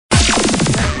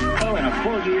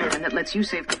full gear and that lets you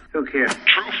save. Who cares?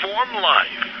 True Form Life.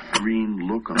 Green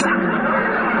lookum.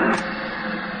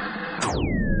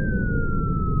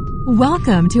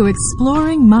 Welcome to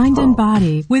Exploring Mind and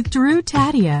Body with Drew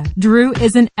Tadia. Drew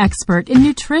is an expert in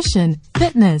nutrition,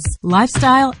 fitness,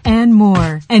 lifestyle, and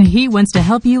more. And he wants to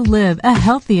help you live a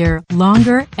healthier,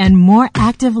 longer, and more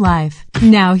active life.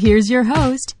 Now here's your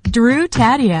host, Drew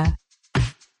Tadia.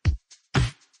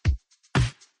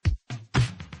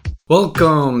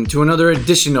 Welcome to another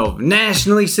edition of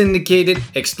nationally syndicated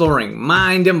Exploring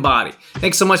Mind and Body.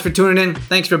 Thanks so much for tuning in.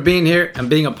 Thanks for being here and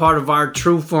being a part of our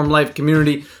True Form Life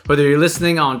community. Whether you're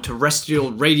listening on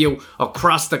terrestrial radio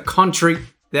across the country,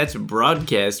 that's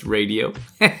broadcast radio.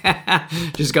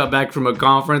 Just got back from a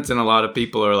conference and a lot of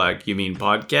people are like, you mean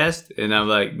podcast? And I'm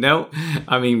like, no,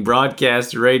 I mean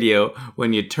broadcast radio.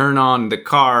 When you turn on the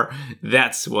car,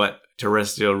 that's what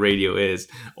terrestrial radio is,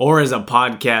 or as a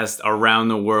podcast around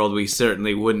the world. We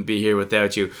certainly wouldn't be here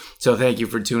without you. So thank you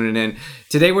for tuning in.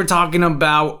 Today we're talking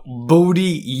about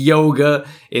booty yoga.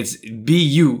 It's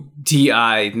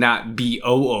B-U-T-I, not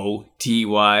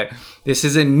B-O-O-T-Y. This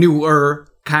is a newer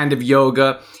kind of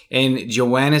yoga, and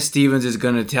Joanna Stevens is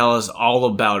going to tell us all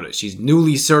about it. She's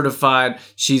newly certified.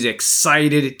 She's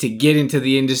excited to get into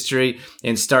the industry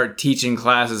and start teaching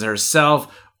classes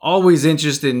herself. Always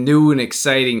interested in new and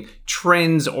exciting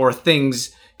trends or things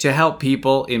to help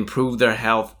people improve their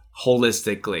health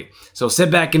holistically. So sit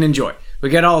back and enjoy. We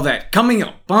got all that coming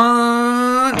up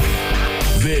on...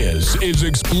 This is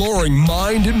Exploring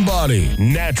Mind and Body.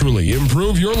 Naturally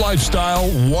improve your lifestyle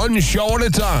one show at a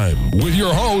time with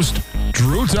your host,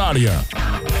 Drew Tadia.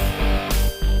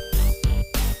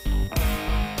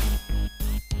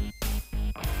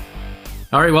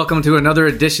 All right, welcome to another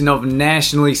edition of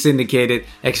nationally syndicated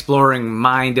Exploring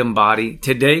Mind and Body.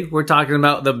 Today, we're talking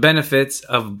about the benefits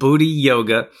of booty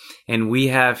yoga, and we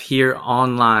have here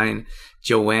online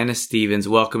Joanna Stevens.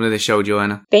 Welcome to the show,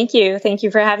 Joanna. Thank you. Thank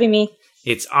you for having me.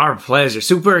 It's our pleasure.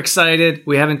 Super excited.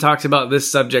 We haven't talked about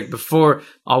this subject before.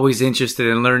 Always interested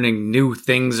in learning new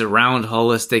things around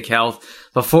holistic health.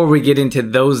 Before we get into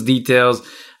those details,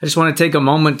 I just want to take a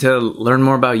moment to learn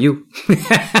more about you.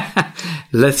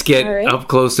 Let's get up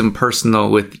close and personal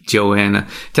with Joanna.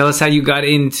 Tell us how you got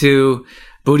into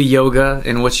booty yoga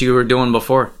and what you were doing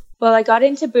before. Well, I got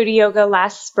into booty yoga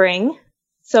last spring,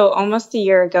 so almost a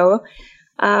year ago.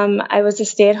 I was a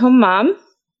stay-at-home mom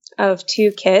of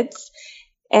 2 kids,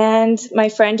 and my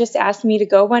friend just asked me to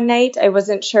go one night. I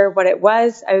wasn't sure what it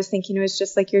was. I was thinking it was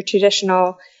just like your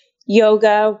traditional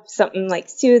yoga, something like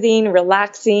soothing,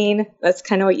 relaxing. That's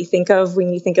kind of what you think of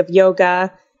when you think of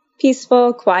yoga,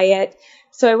 peaceful, quiet.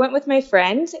 So I went with my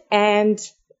friend, and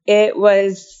it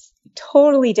was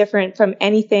totally different from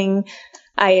anything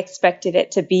I expected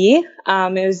it to be.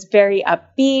 It was very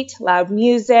upbeat, loud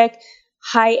music,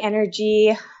 high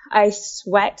energy. I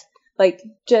sweat like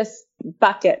just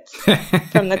buckets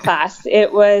from the class.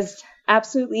 It was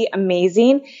absolutely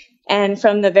amazing. And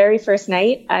from the very first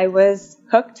night, I was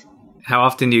hooked. How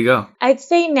often do you go? I'd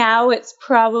say now it's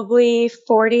probably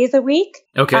 4 days a week.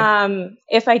 Okay.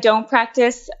 If I don't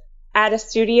practice at a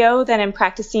studio, then I'm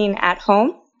practicing at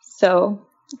home. So,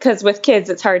 because with kids,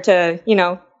 it's hard to,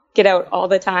 get out all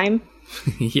the time.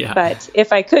 Yeah. But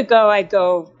if I could go, I'd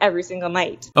go every single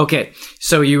night. Okay.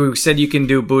 So you said you can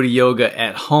do booty yoga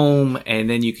at home, and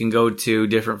then you can go to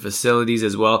different facilities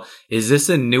as well. Is this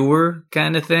a newer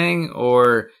kind of thing,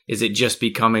 or is it just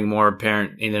becoming more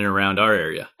apparent in and around our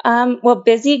area? Well,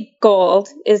 Busy Gold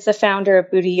is the founder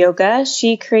of booty yoga.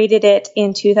 She created it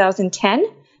in 2010.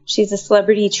 She's a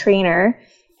celebrity trainer,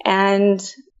 and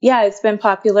yeah, it's been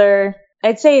popular.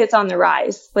 I'd say it's on the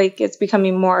rise. Like, it's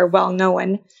becoming more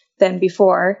well-known than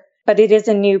before, but it is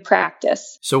a new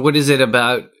practice. So what is it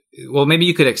about? Well, maybe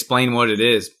you could explain what it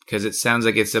is, because it sounds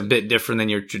like it's a bit different than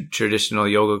your traditional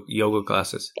yoga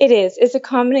classes. It is. It's a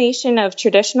combination of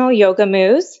traditional yoga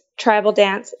moves, tribal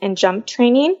dance, and jump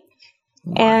training.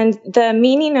 Wow. And the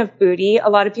meaning of booty, a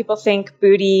lot of people think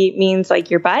booty means like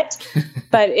your butt,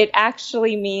 but it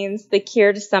actually means the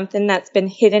cure to something that's been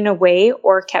hidden away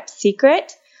or kept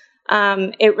secret.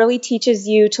 It really teaches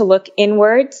you to look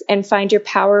inwards and find your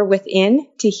power within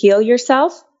to heal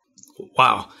yourself.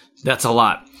 Wow, that's a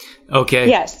lot. Okay.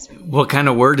 Yes. What kind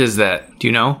of word is that? Do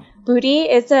you know? Booty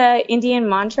is a Indian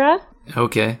mantra.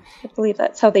 Okay. I believe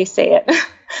that's how they say it.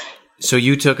 So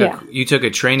you took a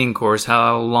training course.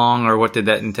 How long, or what did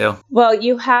that entail? Well,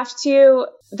 you have to.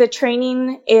 The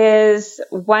training is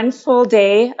 1 full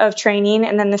day of training,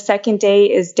 and then the second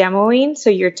day is demoing, so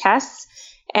your tests.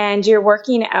 And you're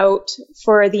working out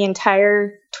for the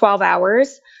entire 12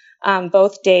 hours,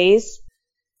 both days.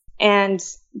 And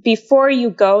before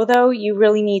you go, though, you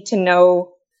really need to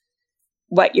know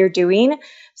what you're doing.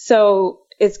 So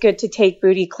it's good to take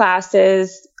booty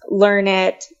classes, learn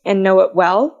it and know it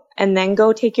well, and then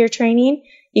go take your training.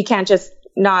 You can't just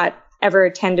not ever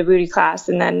attend a booty class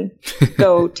and then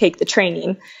go take the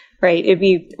training, right? It'd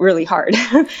be really hard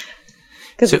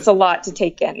because it's a lot to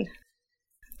take in.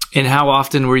 And how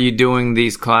often were you doing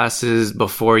these classes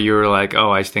before you were like,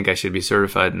 oh, I think I should be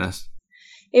certified in this?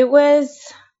 It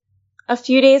was a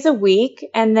few days a week.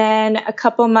 And then a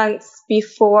couple months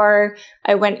before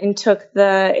I went and took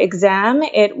the exam,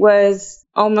 it was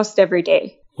almost every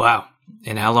day. Wow.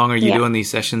 And how long are you doing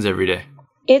these sessions every day?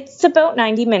 It's about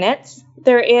 90 minutes.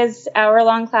 There is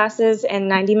hour-long classes and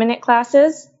 90-minute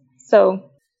classes. So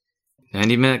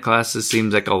 90-minute classes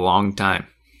seems like a long time.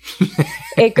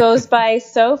 It goes by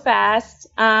so fast.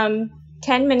 10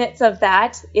 minutes of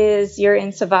that is you're in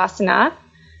Savasana.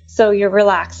 So you're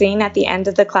relaxing at the end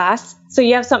of the class. So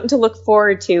you have something to look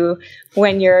forward to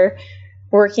when you're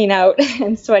working out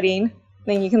and sweating.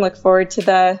 Then you can look forward to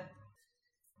the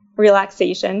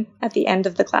relaxation at the end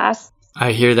of the class.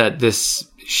 I hear that this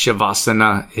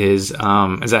Shavasana is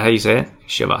that how you say it?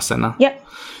 Shavasana? Yep.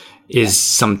 Is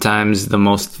sometimes the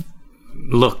most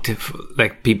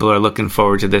like people are looking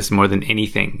forward to this more than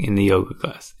anything in the yoga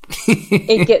class.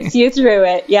 It gets you through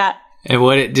it, yeah. And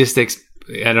what it just,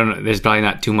 I don't know, there's probably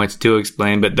not too much to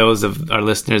explain, but those of our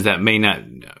listeners that may not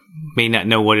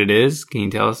know what it is, can you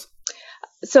tell us?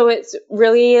 So it's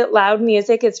really loud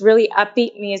music. It's really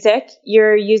upbeat music.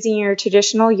 You're using your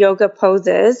traditional yoga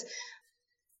poses,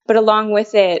 but along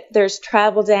with it, there's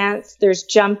travel dance, there's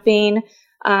jumping.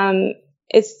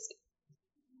 It's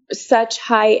such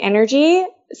high energy.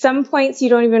 Some points you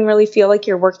don't even really feel like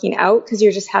you're working out because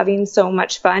you're just having so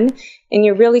much fun and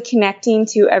you're really connecting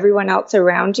to everyone else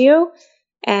around you.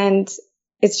 And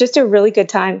it's just a really good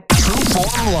time.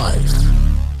 Trueform Life.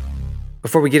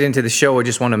 Before we get into the show, I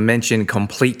just want to mention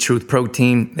Complete Truth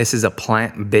Protein. This is a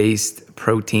plant-based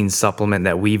protein supplement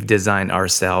that we've designed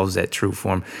ourselves at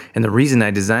Trueform. And the reason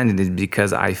I designed it is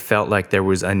because I felt like there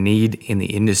was a need in the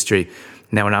industry.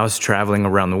 Now, when I was traveling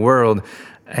around the world,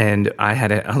 and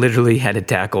I literally had a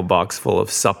tackle box full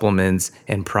of supplements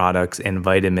and products and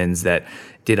vitamins that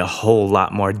did a whole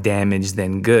lot more damage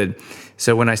than good.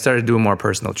 So when I started doing more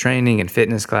personal training and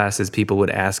fitness classes, people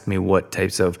would ask me what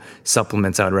types of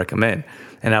supplements I would recommend.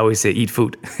 And I always say, eat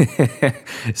food.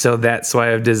 So that's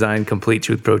why I've designed Complete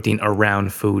Truth Protein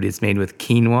around food. It's made with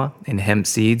quinoa and hemp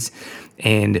seeds.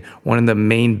 And one of the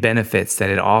main benefits that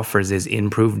it offers is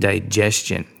improved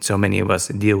digestion. So many of us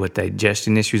deal with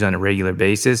digestion issues on a regular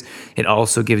basis. It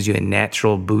also gives you a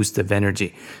natural boost of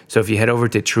energy. So if you head over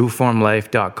to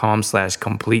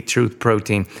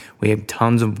trueformlife.com/complete-truth-protein, we have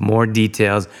tons of more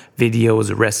details,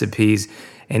 videos, recipes,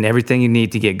 and everything you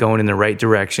need to get going in the right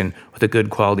direction with a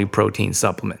good quality protein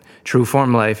supplement.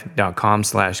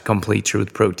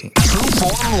 trueformlife.com/complete-truth-protein.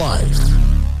 Trueform Life.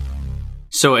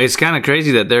 So it's kind of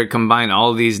crazy that they're combining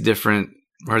all these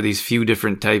these few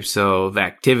different types of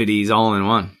activities all in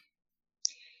one.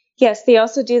 Yes, they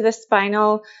also do the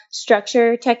spinal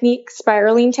structure technique,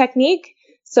 spiraling technique.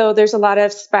 So there's a lot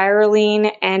of spiraling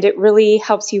and it really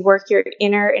helps you work your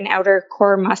inner and outer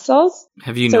core muscles.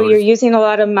 Have you So noticed? you're using a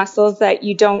lot of muscles that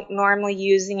you don't normally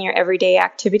use in your everyday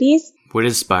activities. What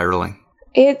is spiraling?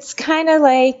 It's kind of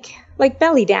like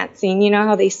belly dancing. You know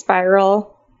how they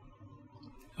spiral?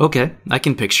 Okay, I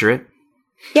can picture it.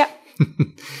 Yeah.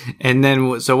 And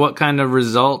then, so what kind of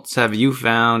results have you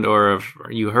found or have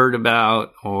you heard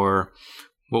about, or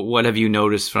what have you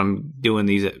noticed from doing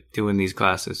these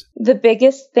classes? The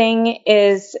biggest thing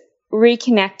is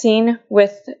reconnecting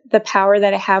with the power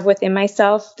that I have within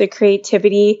myself, the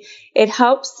creativity.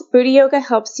 Booty yoga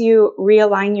helps you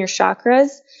realign your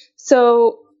chakras.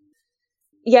 So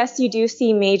yes, you do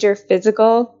see major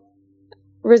physical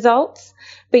results,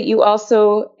 but you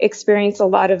also experience a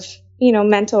lot of,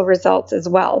 mental results as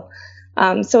well.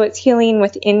 So it's healing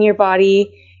within your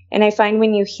body. And I find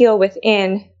when you heal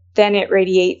within, then it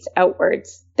radiates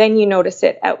outwards. Then you notice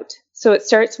it out. So it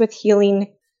starts with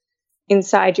healing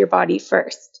inside your body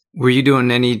first. Were you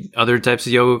doing any other types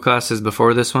of yoga classes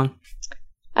before this one?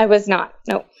 I was not.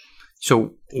 No.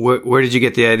 So where did you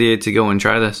get the idea to go and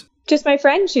try this? Just my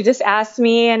friend. She just asked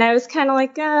me, and I was kind of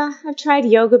like, I've tried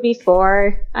yoga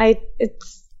before.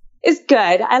 It's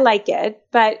good. I like it,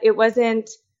 but it wasn't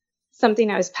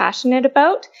something I was passionate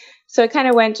about. So I kind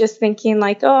of went just thinking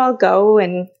like, oh, I'll go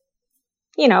and,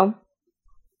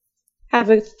 have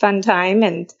a fun time.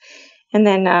 And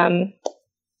then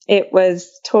it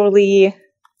was totally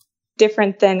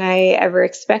different than I ever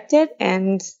expected.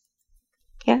 And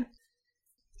yeah,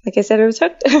 like I said, I was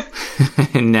hooked.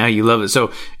 And now you love it.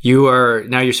 So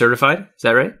you're certified. Is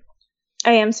that right?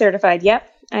 I am certified. Yep.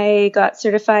 I got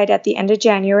certified at the end of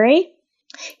January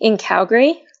in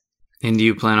Calgary. And do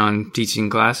you plan on teaching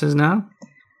classes now?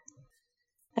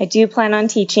 I do plan on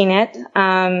teaching it.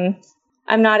 I'm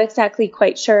not exactly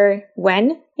quite sure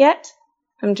when yet.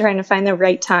 I'm trying to find the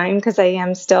right time because I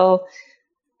am still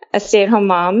a stay-at-home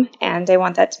mom and I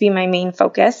want that to be my main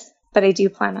focus. But I do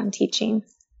plan on teaching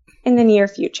in the near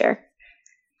future.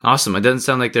 Awesome. It doesn't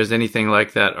sound like there's anything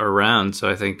like that around, so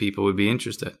I think people would be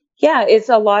interested. Yeah, it's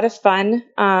a lot of fun.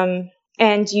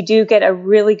 And you do get a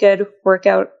really good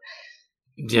workout.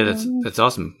 Yeah, that's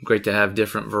awesome. Great to have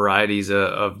different varieties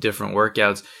of different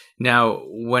workouts. Now,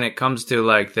 when it comes to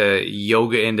like the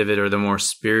yoga end of it or the more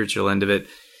spiritual end of it,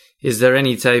 is there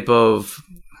any type of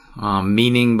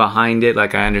meaning behind it?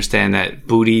 Like I understand that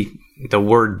the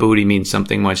word booty means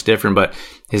something much different, but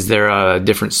is there a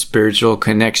different spiritual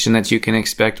connection that you can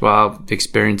expect while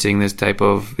experiencing these type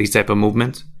of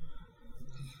movements?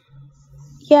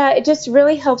 Yeah, it just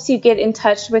really helps you get in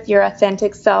touch with your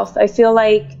authentic self. I feel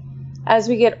like as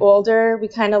we get older, we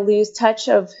kind of lose touch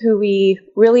of who we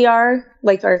really are,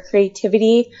 like our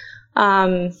creativity.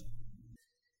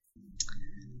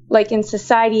 Like in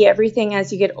society, everything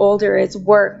as you get older is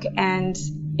work. And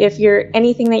if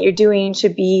anything that you're doing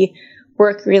should be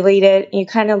work related, you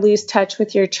kind of lose touch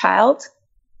with your child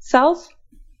self.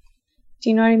 Do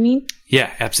you know what I mean?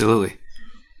 Yeah, absolutely.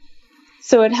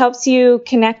 So it helps you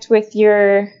connect with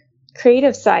your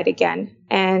creative side again.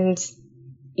 And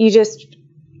you just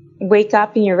wake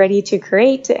up and you're ready to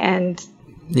create. And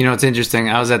you know, it's interesting.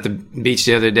 I was at the beach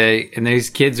the other day and these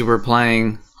kids were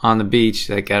playing on the beach.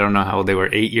 Like, I don't know how old they were,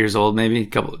 8 years old, maybe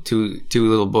two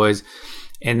little boys.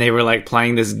 And they were like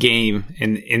playing this game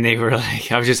and they were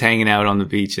like, I was just hanging out on the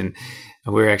beach and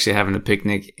we were actually having a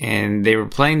picnic and they were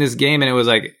playing this game and it was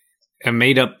like a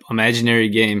made up imaginary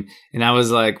game. And I was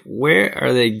like, where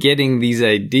are they getting these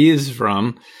ideas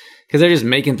from? Because they're just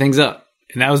making things up.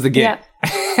 And that was the game. Yeah.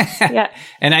 Yeah.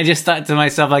 And I just thought to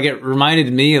myself, like, it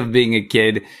reminded me of being a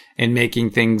kid and making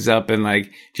things up and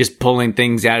like just pulling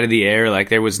things out of the air. Like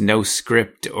there was no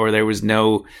script or there was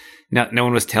no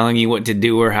one was telling you what to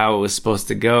do or how it was supposed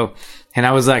to go. And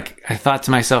I was like, I thought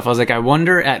to myself, I was like, I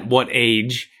wonder at what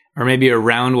age or maybe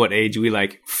around what age we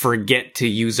like forget to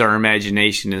use our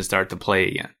imagination and start to play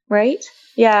again. Right?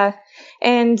 Yeah.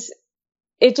 And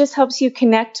it just helps you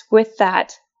connect with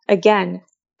that again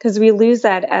because we lose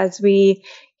that as we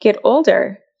get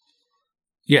older.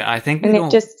 Yeah, I think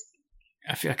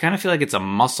I kind of feel like it's a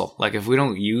muscle. Like if we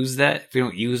don't use that, if we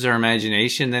don't use our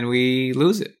imagination, then we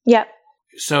lose it. Yeah.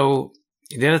 So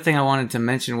the other thing I wanted to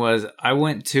mention was I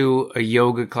went to a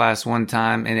yoga class one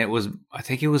time and I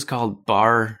think it was called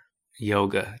bar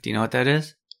yoga. Do you know what that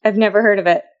is? I've never heard of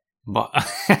it. I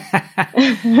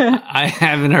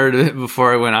haven't heard of it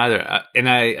before I went either. And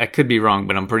I could be wrong,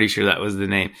 but I'm pretty sure that was the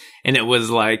name. And it was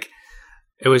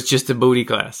just a booty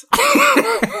class.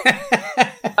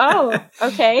 Oh,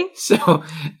 okay. So,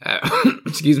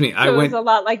 excuse me. So it was a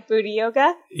lot like booty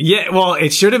yoga? Yeah, well,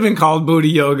 it should have been called booty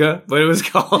yoga, but it was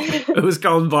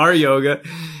called bar yoga.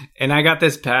 And I got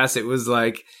this pass. It was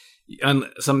like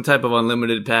some type of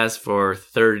unlimited pass for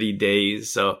 30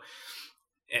 days. So,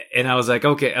 and I was like,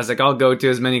 okay. I was like, I'll go to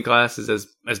as many classes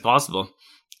as possible.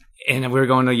 And we were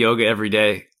going to yoga every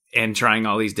day and trying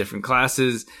all these different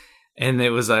classes. And it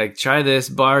was like, try this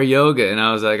bar yoga. And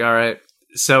I was like, all right.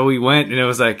 So we went and it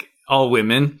was like all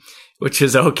women, which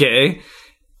is okay.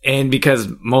 And because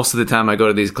most of the time I go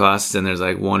to these classes and there's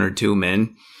like one or two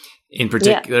men in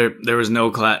particular, there was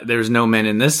no men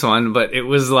in this one, but it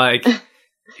was like,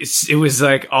 it was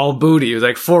like all booty. It was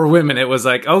like 4 women. It was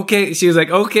like, okay. She was like,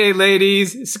 okay,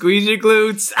 ladies, squeeze your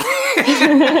glutes.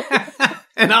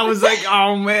 And I was like,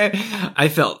 oh man, I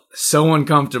felt so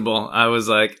uncomfortable. I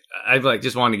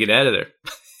just wanted to get out of there.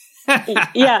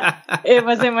 Yeah, it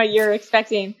wasn't what you were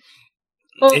expecting.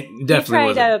 Well, it definitely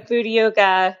you tried a booty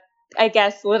yoga, I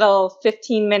guess, little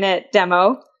 15-minute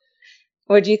demo.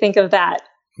 What do you think of that?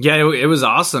 Yeah, it was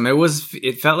awesome.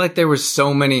 It felt like there were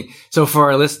so many. So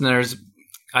for our listeners,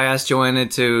 I asked Joanna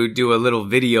to do a little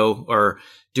video or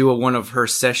do one of her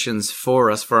sessions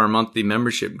for us for our monthly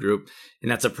membership group. And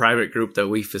that's a private group that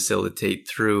we facilitate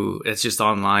through. It's just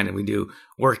online and we do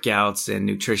workouts and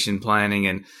nutrition planning.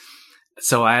 And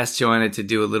so I asked Joanna to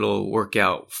do a little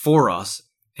workout for us.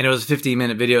 And it was a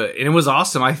 15-minute video. And it was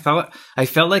awesome. I felt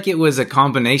like it was a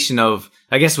combination of,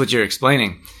 I guess what you're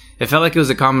explaining. It felt like it was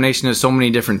a combination of so many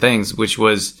different things, which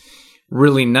was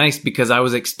really nice because I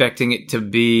was expecting it to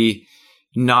be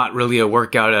not really a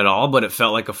workout at all, but it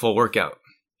felt like a full workout.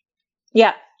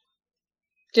 Yeah.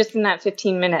 Just in that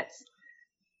 15 minutes.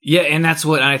 Yeah, and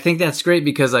I think that's great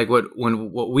because like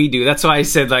what we do, that's why I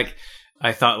said like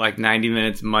I thought like 90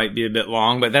 minutes might be a bit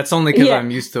long, but that's only because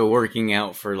I'm used to working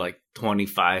out for like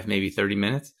 25, maybe 30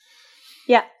 minutes.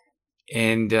 Yeah.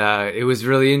 And it was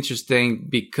really interesting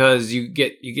because you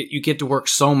get to work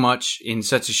so much in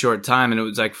such a short time, and it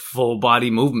was like full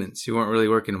body movements. You weren't really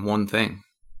working one thing.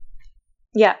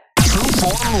 Yeah. True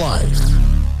Form Life.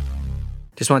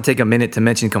 Just want to take a minute to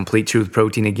mention Complete Truth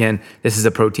Protein again. This is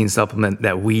a protein supplement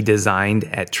that we designed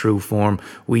at True Form.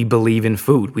 We believe in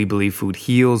food. We believe food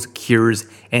heals, cures,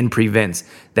 and prevents.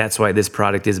 That's why this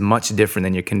product is much different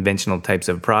than your conventional types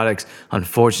of products.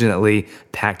 Unfortunately,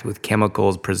 packed with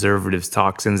chemicals, preservatives,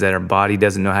 toxins that our body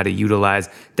doesn't know how to utilize,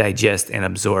 digest, and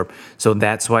absorb. So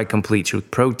that's why Complete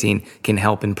Truth Protein can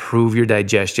help improve your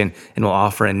digestion and will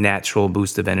offer a natural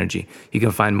boost of energy. You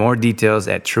can find more details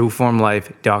at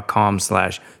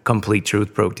trueformlife.com/Complete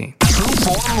Truth Protein. True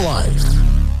Form Life.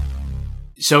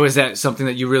 So is that something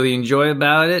that you really enjoy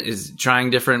about it? Is trying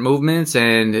different movements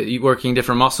and working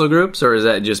different muscle groups, or is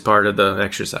that just part of the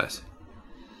exercise?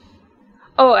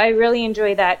 Oh, I really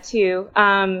enjoy that too.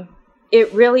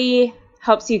 It really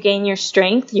helps you gain your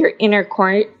strength, your inner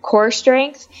core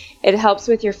strength. It helps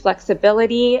with your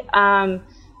flexibility.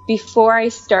 Before I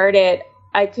started,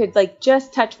 I could like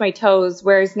just touch my toes,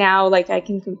 whereas now like I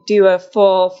can do a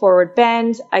full forward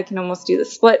bend. I can almost do the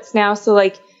splits now. So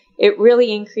like it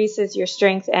really increases your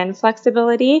strength and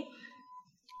flexibility.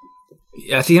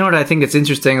 Yeah, you know what I think it's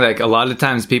interesting? Like a lot of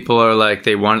times people are like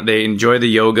they enjoy the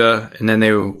yoga and then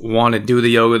they want to do the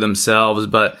yoga themselves,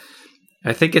 but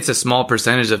I think it's a small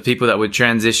percentage of people that would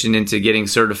transition into getting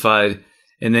certified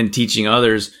and then teaching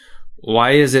others.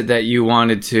 Why is it that you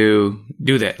wanted to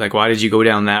do that? Like, why did you go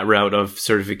down that route of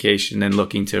certification and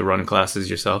looking to run classes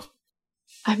yourself?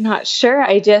 I'm not sure.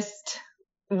 I just,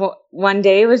 one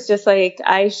day was just like,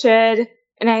 I should,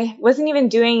 and I wasn't even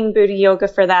doing booty yoga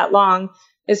for that long.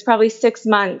 It was probably 6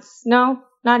 months. No,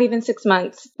 not even 6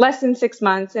 months, less than 6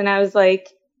 months. And I was like,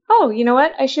 oh, you know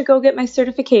what? I should go get my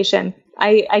certification.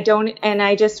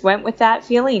 I just went with that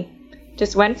feeling,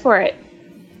 just went for it.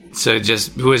 So it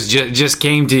just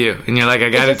came to you and you're like, I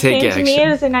got to take action. It came to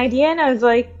me as an idea and I was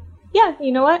like, yeah,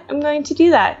 you know what? I'm going to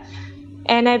do that.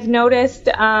 And I've noticed,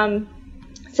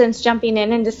 since jumping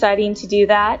in and deciding to do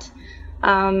that,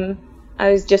 I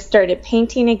was just started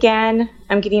painting again.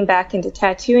 I'm getting back into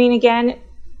tattooing again.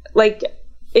 Like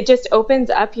it just opens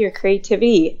up your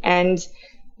creativity and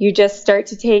you just start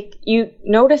to you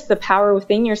notice the power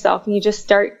within yourself and you just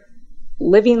start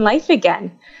living life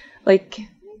again. Like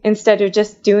instead of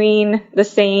just doing the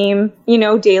same,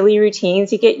 daily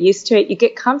routines, you get used to it, you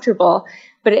get comfortable,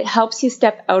 but it helps you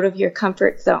step out of your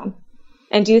comfort zone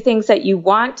and do things that you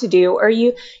want to do. Or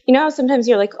sometimes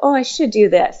you're like, oh, I should do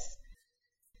this,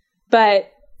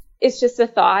 but it's just a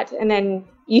thought and then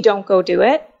you don't go do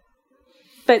it.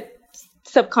 But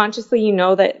subconsciously, you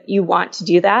know that you want to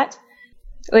do that.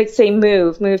 Like say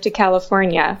move to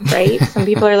California, right? Some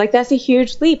people are like, that's a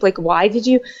huge leap. Like, why did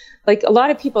you, like a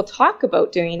lot of people talk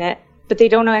about doing it, but they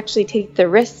don't actually take the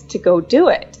risk to go do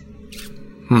it.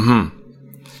 Mm-hmm.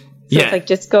 So it's like,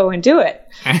 just go and do it.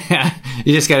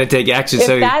 You just got to take action. If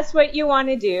that's what you want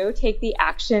to do, take the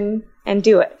action and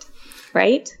do it.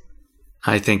 Right?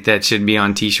 I think that should be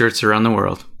on t-shirts around the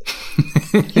world.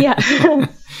 Yeah.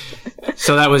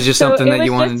 So that was just something that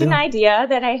you wanted to do? It was just an idea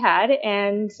that I had.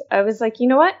 And I was like, you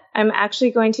know what? I'm actually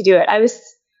going to do it. I was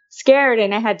scared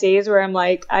and I had days where I'm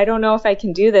like, I don't know if I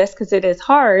can do this because it is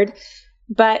hard.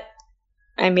 But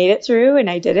I made it through and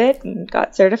I did it and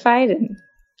got certified. And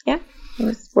yeah, it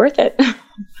was worth it.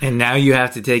 And now you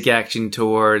have to take action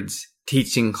towards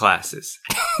teaching classes.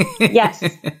 Yes.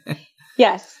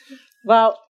 Yes.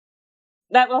 Well,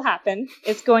 that will happen.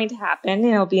 It's going to happen. And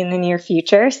it'll be in the near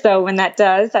future. So when that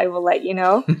does, I will let you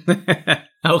know.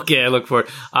 Okay, I look forward.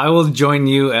 I will join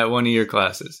you at one of your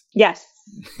classes. Yes,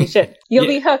 you should. You'll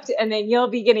be hooked and then you'll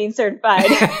be getting certified.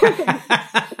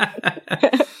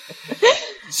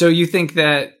 So you think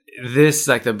that this,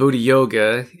 like the booty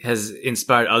yoga, has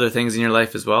inspired other things in your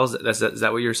life as well? Is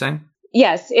that what you were saying?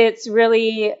 Yes, it's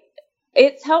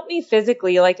helped me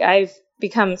physically. Like I've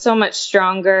become so much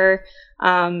stronger,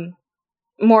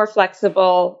 more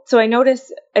flexible. So I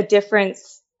notice a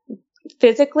difference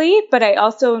physically, but I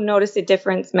also notice a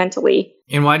difference mentally.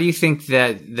 And why do you think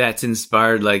that that's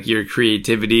inspired like your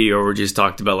creativity, or we just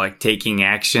talked about like taking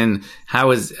action?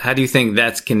 How do you think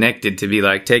that's connected to be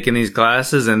like taking these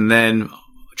classes and then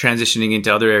transitioning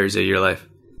into other areas of your life?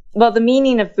 Well, the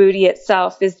meaning of booty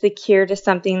itself is the cure to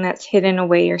something that's hidden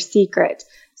away or secret.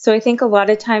 So I think a lot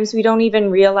of times we don't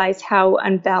even realize how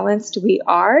unbalanced we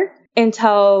are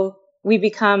until we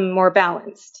become more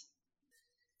balanced,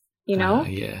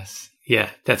 Yes.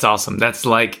 Yeah, that's awesome. That's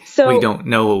like, we don't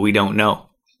know what we don't know.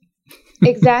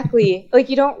 Exactly. Like,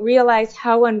 you don't realize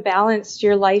how unbalanced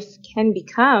your life can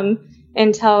become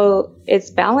until it's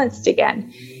balanced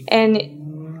again.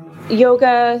 And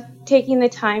yoga, taking the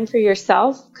time for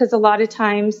yourself, because a lot of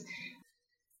times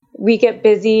we get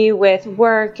busy with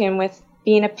work and with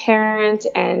being a parent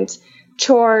and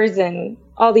chores and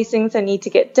all these things that need to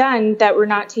get done, that we're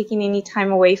not taking any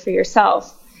time away for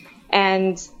yourself.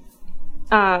 And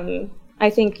I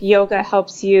think yoga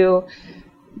helps you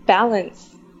balance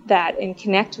that and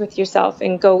connect with yourself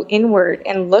and go inward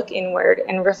and look inward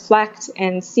and reflect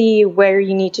and see where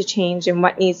you need to change and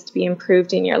what needs to be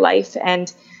improved in your life.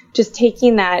 And just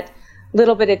taking that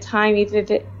little bit of time,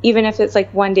 even if it's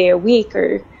like 1 day a week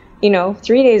or,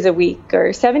 3 days a week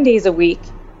or 7 days a week,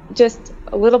 just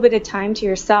a little bit of time to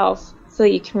yourself so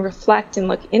that you can reflect and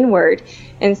look inward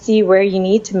and see where you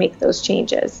need to make those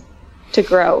changes to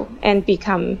grow and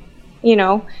become,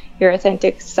 your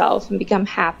authentic self and become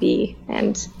happy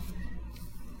and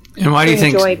why do you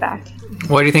think joy back.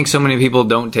 Why do you think so many people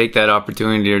don't take that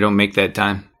opportunity or don't make that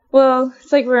time? Well,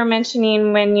 it's like we were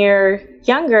mentioning, when you're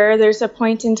younger, there's a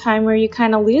point in time where you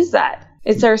kind of lose that.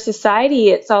 It's our society.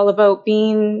 It's all about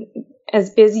being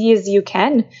as busy as you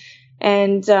can.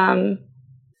 And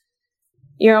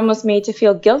you're almost made to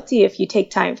feel guilty if you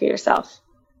take time for yourself.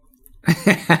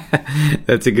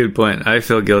 That's a good point. I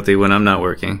feel guilty when I'm not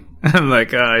working. I'm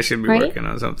like, I should be working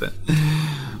on something.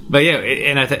 But yeah,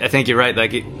 and I think you're right.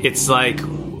 Like, it's like,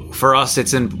 for us,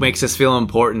 it makes us feel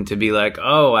important to be like,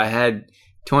 oh, I had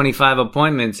 25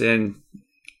 appointments in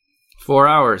 4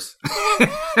 hours.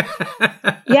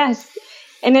 Yes.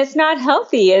 And it's not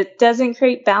healthy. It doesn't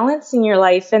create balance in your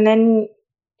life. And then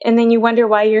you wonder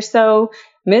why you're so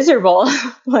miserable.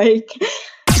 Like,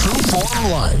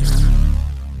 Trueform Life.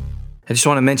 I just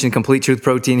want to mention Complete Truth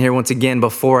Protein here once again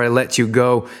before I let you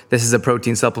go. This is a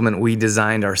protein supplement we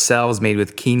designed ourselves, made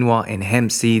with quinoa and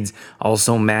hemp seeds,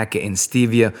 also maca and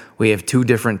stevia. We have 2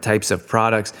 different types of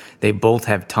products. They both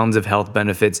have tons of health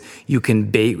benefits. You can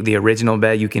bake the original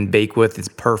bag you can bake with. It's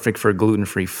perfect for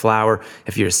gluten-free flour.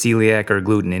 If you're celiac or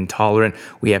gluten intolerant,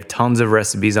 we have tons of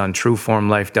recipes on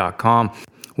trueformlife.com,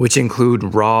 which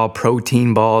include raw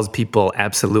protein balls. People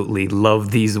absolutely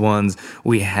love these ones.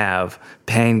 We have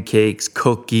pancakes,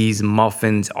 cookies,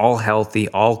 muffins, all healthy,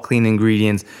 all clean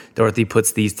ingredients. Dorothy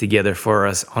puts these together for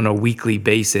us on a weekly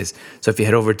basis. So if you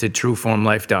head over to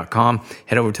trueformlife.com,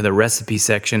 head over to the recipe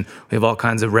section. We have all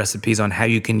kinds of recipes on how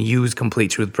you can use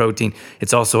Complete Truth Protein.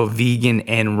 It's also a vegan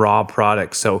and raw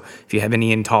product. So if you have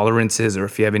any intolerances or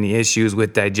if you have any issues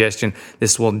with digestion,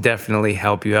 this will definitely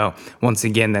help you out. Once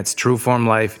again, that's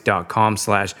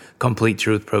trueformlife.com/Complete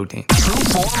Truth Protein.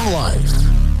 Trueform Life.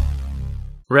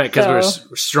 Right, because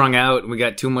we're strung out and we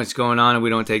got too much going on and we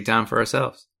don't take time for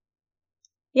ourselves.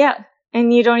 Yeah,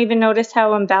 and you don't even notice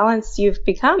how unbalanced you've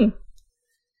become.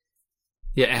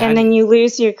 Yeah, and then you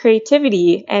lose your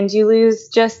creativity and you lose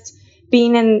just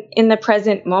being in the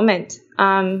present moment.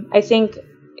 I think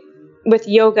with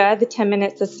yoga, the 10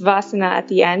 minutes of savasana at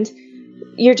the end,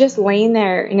 you're just laying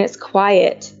there and it's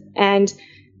quiet. And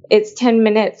it's 10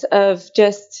 minutes of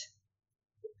just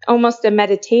almost a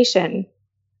meditation.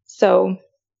 So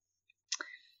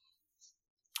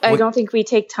I don't think we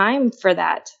take time for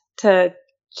that, to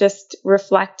just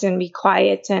reflect and be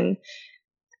quiet and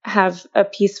have a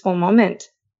peaceful moment.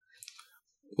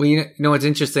 Well, you know what's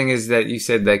interesting is that you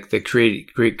said like the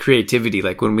creativity.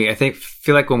 Like when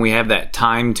feel like when we have that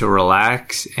time to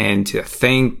relax and to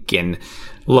think and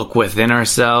look within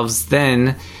ourselves,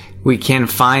 then we can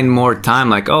find more time.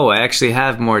 Like, oh, I actually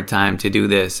have more time to do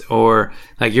this, or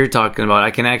like you're talking about, I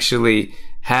can actually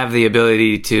have the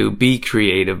ability to be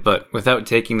creative, but without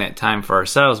taking that time for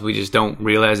ourselves, we just don't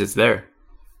realize it's there.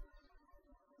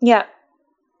 Yeah.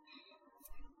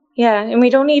 Yeah. And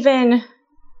we don't even,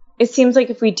 it seems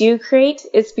like if we do create,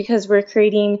 it's because we're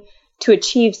creating to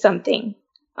achieve something.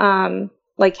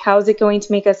 Like, how is it going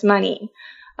to make us money?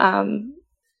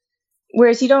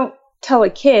 Whereas you don't tell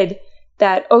a kid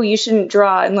that, oh, you shouldn't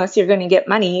draw unless you're going to get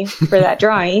money for that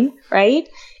drawing, right?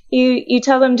 You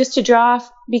tell them just to draw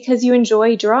because you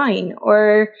enjoy drawing,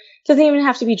 or it doesn't even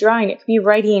have to be drawing. It could be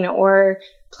writing or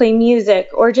play music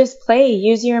or just play,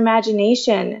 use your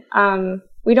imagination.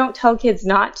 We don't tell kids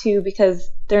not to because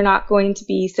they're not going to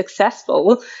be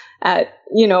successful at,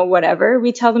 whatever.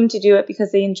 We tell them to do it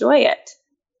because they enjoy it.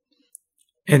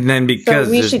 And then because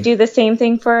we should do the same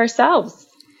thing for ourselves.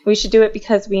 We should do it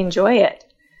because we enjoy it.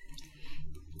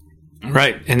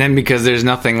 Right. And then because there's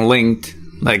nothing linked,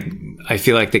 like, I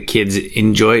feel like the kids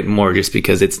enjoy it more just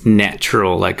because it's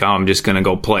natural. Like, oh, I'm just going to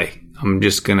go play. I'm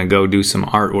just going to go do some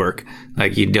artwork.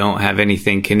 Like, you don't have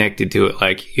anything connected to it.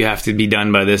 Like, you have to be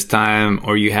done by this time,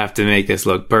 or you have to make this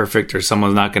look perfect, or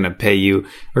someone's not going to pay you,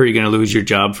 or you're going to lose your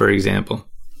job, for example.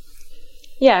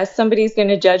 Yeah, somebody's going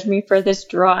to judge me for this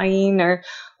drawing, or,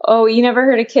 oh, you never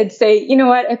heard a kid say, you know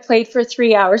what, I played for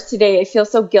 3 hours today. I feel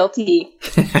so guilty.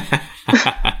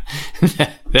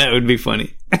 That would be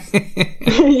funny.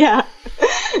 Yeah.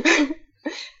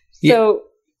 So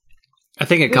I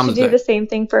think it comes we should do the same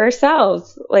thing for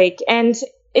ourselves. Like, and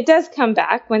it does come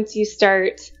back once you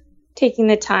start taking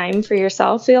the time for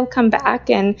yourself. It'll come back,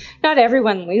 and not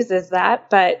everyone loses that,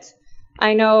 but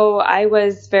I know I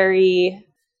was very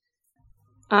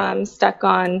stuck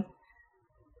on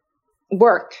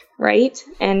work, right?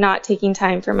 And not taking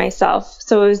time for myself.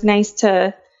 So it was nice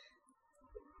to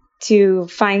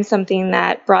find something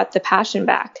that brought the passion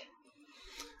back.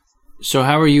 So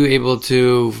how are you able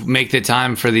to make the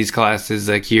time for these classes?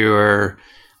 Like, you're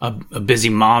a busy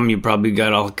mom. You probably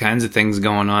got all kinds of things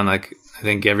going on. Like, I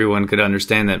think everyone could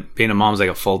understand that being a mom is like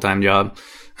a full-time job.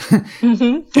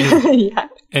 Mm-hmm. Yeah.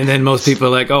 And then most people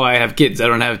are like, oh, I have kids. I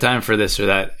don't have time for this or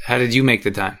that. How did you make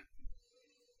the time?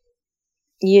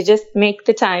 You just make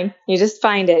the time. You just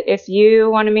find it. If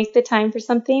you want to make the time for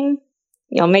something,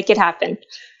 you'll make it happen.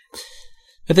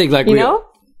 I think like,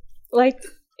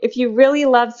 if you really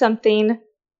love something,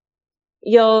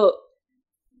 you'll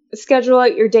schedule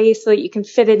out your day so that you can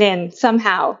fit it in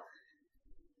somehow.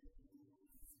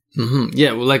 Mm-hmm.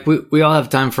 Yeah, well, like we all have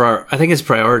time for I think it's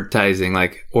prioritizing,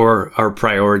 like, or our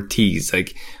priorities.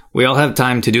 Like, we all have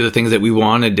time to do the things that we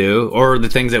want to do, or the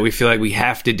things that we feel like we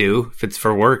have to do. If it's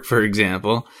for work, for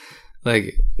example,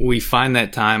 like, we find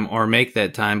that time or make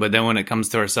that time. But then when it comes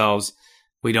to ourselves,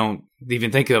 we don't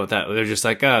even think about that. They're just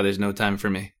like, oh, there's no time for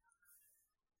me.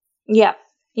 Yeah.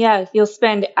 Yeah. You'll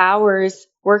spend hours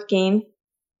working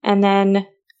and then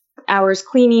hours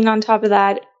cleaning on top of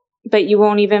that, but you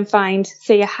won't even find,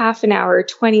 say, a half an hour,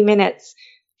 20 minutes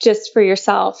just for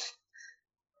yourself.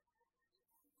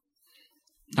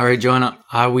 All right, Joanna,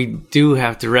 we do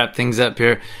have to wrap things up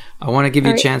here. I want to give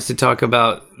you a chance to talk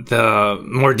about the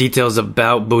more details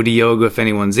about Buddhi Yoga if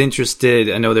anyone's interested.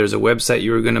 I know there's a website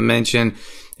you were going to mention.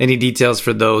 Any details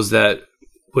for those that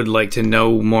would like to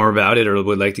know more about it or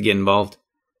would like to get involved?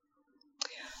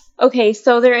 Okay,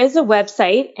 so there is a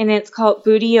website, and it's called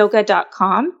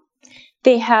buddhiyoga.com.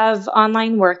 They have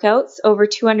online workouts. Over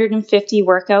 250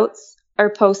 workouts are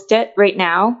posted right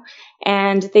now,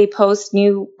 and they post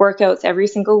new workouts every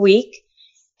single week.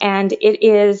 And it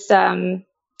is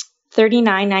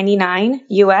 $39.99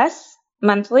 US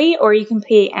monthly, or you can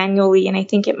pay annually, and I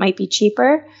think it might be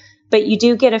cheaper. But you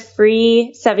do get a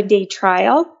free 7-day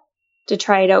trial to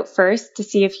try it out first to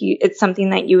see if it's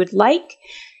something that you would like.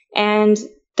 And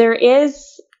there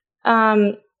is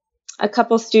a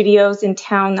couple studios in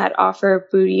town that offer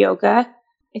Buddhi Yoga.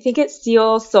 I think it's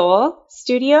Seal Soul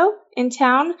Studio in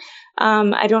town.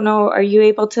 I don't know. Are you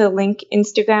able to link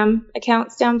Instagram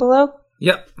accounts down below?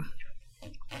 Yep.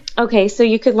 Okay, so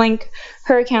you could link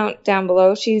her account down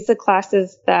below. She's the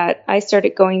classes that I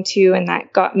started going to and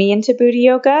that got me into Buddhi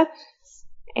Yoga.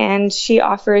 And she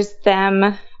offers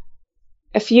them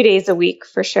a few days a week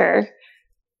for sure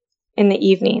in the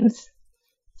evenings.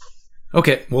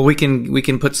 Okay, well, we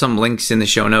can put some links in the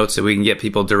show notes so we can get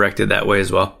people directed that way as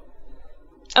well.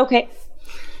 Okay.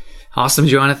 Awesome,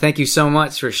 Joanna. Thank you so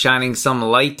much for shining some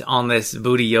light on this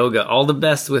Buddhi Yoga. All the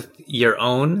best with your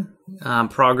own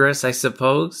progress, I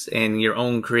suppose, and your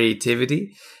own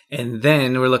creativity. And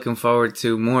then we're looking forward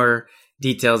to more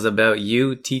details about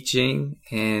you teaching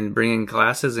and bringing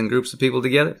classes and groups of people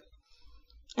together.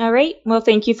 All right. Well,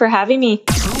 thank you for having me.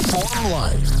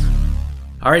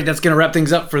 All right, that's going to wrap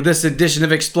things up for this edition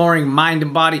of Exploring Mind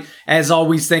and Body. As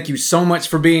always, thank you so much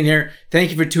for being here.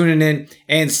 Thank you for tuning in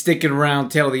and sticking around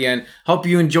till the end. Hope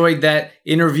you enjoyed that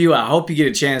interview. I hope you get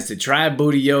a chance to try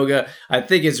Buddhi Yoga. I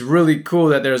think it's really cool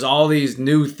that there's all these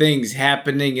new things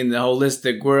happening in the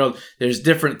holistic world. There's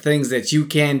different things that you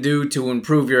can do to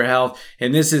improve your health,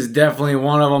 and this is definitely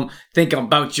one of them. Think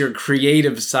about your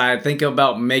creative side. Think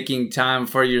about making time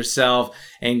for yourself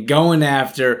and going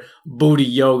after Buddhi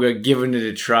Yoga, giving it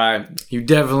a try. You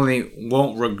definitely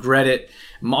won't regret it.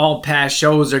 All past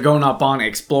shows are going up on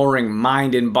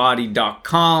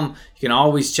exploringmindandbody.com. You can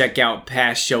always check out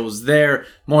past shows there.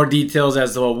 More details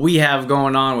as to what we have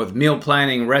going on with meal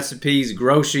planning, recipes,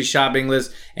 grocery shopping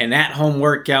lists, and at-home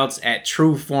workouts at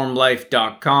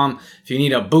trueformlife.com. If you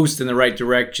need a boost in the right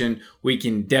direction, we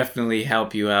can definitely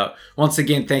help you out. Once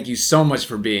again, thank you so much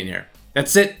for being here.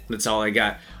 That's it. That's all I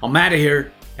got. I'm out of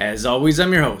here. As always,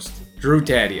 I'm your host, Drew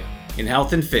Tadia, in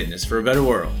health and fitness for a better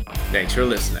world. Thanks for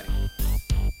listening.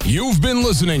 You've been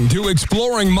listening to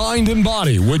Exploring Mind and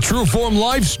Body with Trueform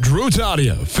Life's Drew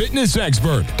Tadia, fitness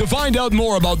expert. To find out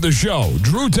more about the show,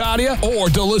 Drew Tadia, or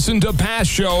to listen to past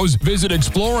shows, visit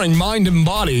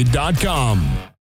exploringmindandbody.com.